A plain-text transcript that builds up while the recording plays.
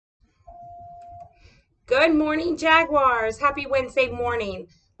Good morning, Jaguars. Happy Wednesday morning.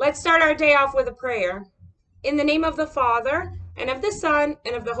 Let's start our day off with a prayer. In the name of the Father, and of the Son,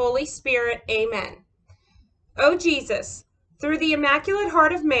 and of the Holy Spirit, amen. O Jesus, through the Immaculate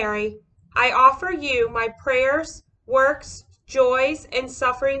Heart of Mary, I offer you my prayers, works, joys, and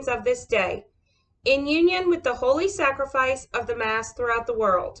sufferings of this day, in union with the holy sacrifice of the Mass throughout the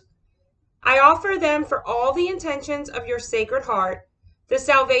world. I offer them for all the intentions of your Sacred Heart, the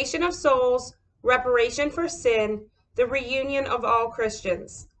salvation of souls, reparation for sin, the reunion of all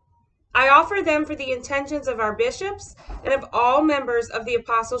Christians. I offer them for the intentions of our bishops and of all members of the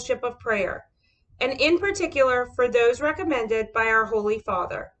Apostleship of Prayer, and in particular for those recommended by our Holy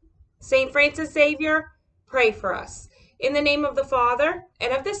Father. St. Francis Xavier, pray for us. In the name of the Father,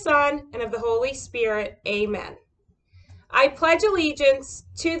 and of the Son, and of the Holy Spirit, amen. I pledge allegiance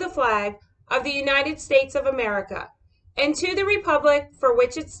to the flag of the United States of America, and to the republic for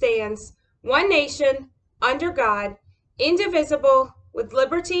which it stands, one nation, under God, indivisible, with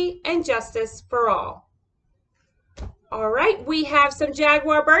liberty and justice for all. All right, we have some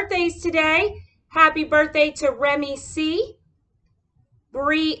Jaguar birthdays today. Happy birthday to Remy C.,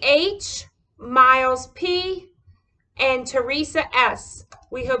 Bree H., Miles P., and Teresa S.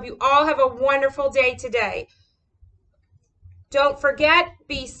 We hope you all have a wonderful day today. Don't forget,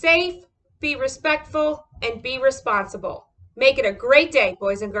 be safe, be respectful, and be responsible. Make it a great day,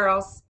 boys and girls.